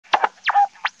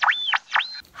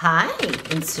Hi,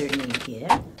 insert name here.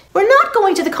 We're not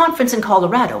going to the conference in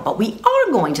Colorado, but we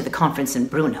are going to the conference in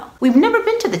Brno. We've never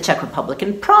been to the Czech Republic,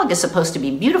 and Prague is supposed to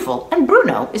be beautiful, and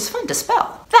Brno is fun to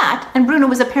spell. That, and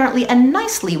Brno is apparently a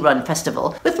nicely run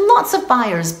festival with lots of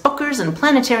buyers, bookers, and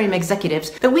Planetarium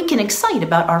executives that we can excite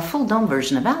about our full dome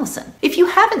version of Allison. If you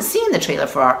haven't seen the trailer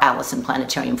for our Allison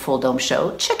Planetarium full dome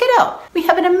show, check it out. We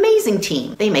have an amazing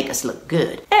team. They make us look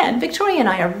good. And Victoria and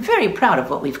I are very proud of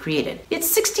what we've created. It's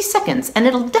 60 seconds, and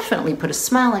it'll definitely put a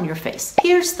smile on your face.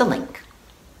 Here's the link.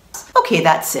 Okay,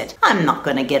 that's it. I'm not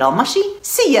gonna get all mushy.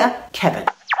 See ya, Kevin.